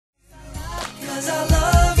Cause I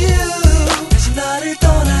love you. 다시 나를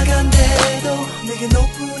떠나간대도 내게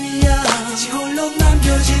너뿐이야. 이제 홀로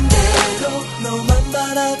남겨진대도 너만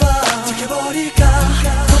바라봐. 지켜버릴까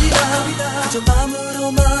겁이나 그저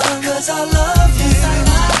마음으로만. Cause I love you.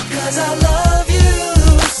 Cause I love you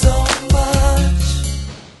so much.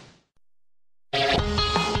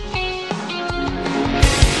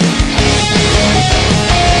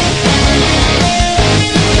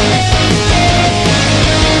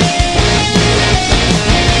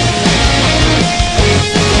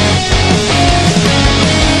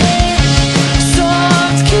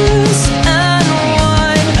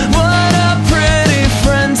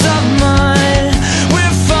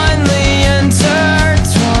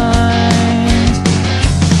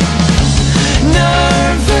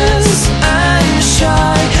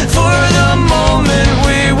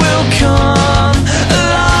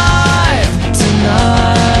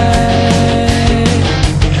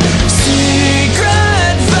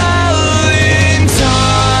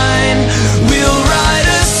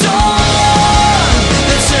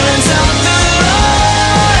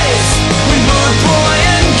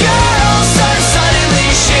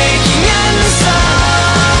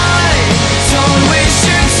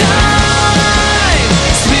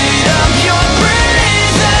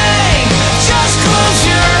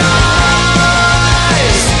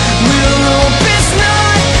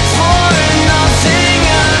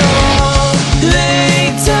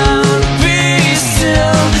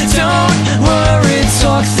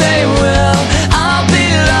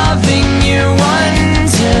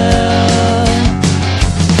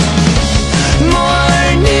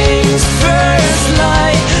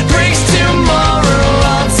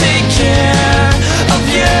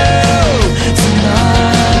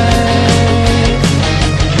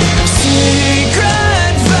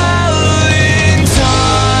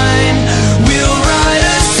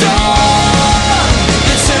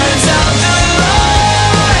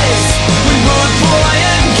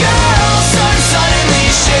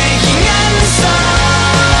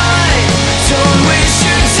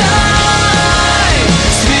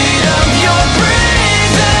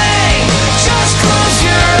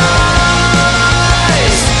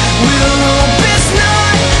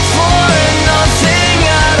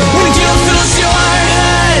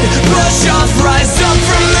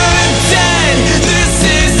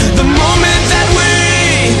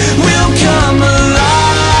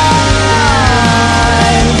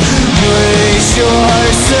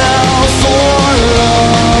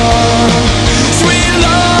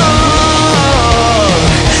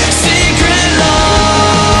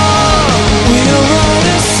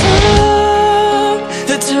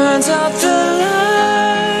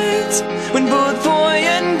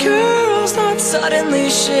 Suddenly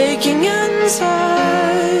shaking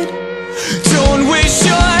inside. Don't waste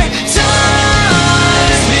your time.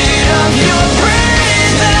 Speed up your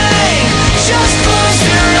breathing. Just close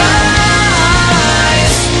your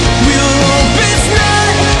eyes. We'll hope it's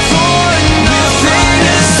not for nothing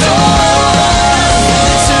at all.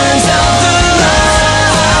 It turns out the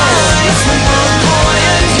lights when both boy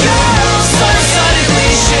and girl start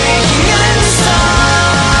suddenly shaking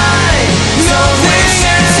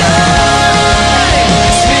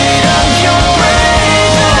inside.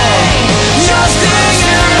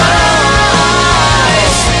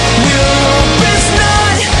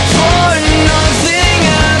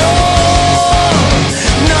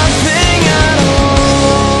 Don't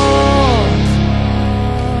waste your time.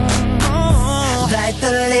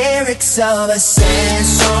 Of a sad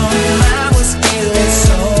song, I was feeling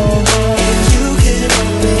so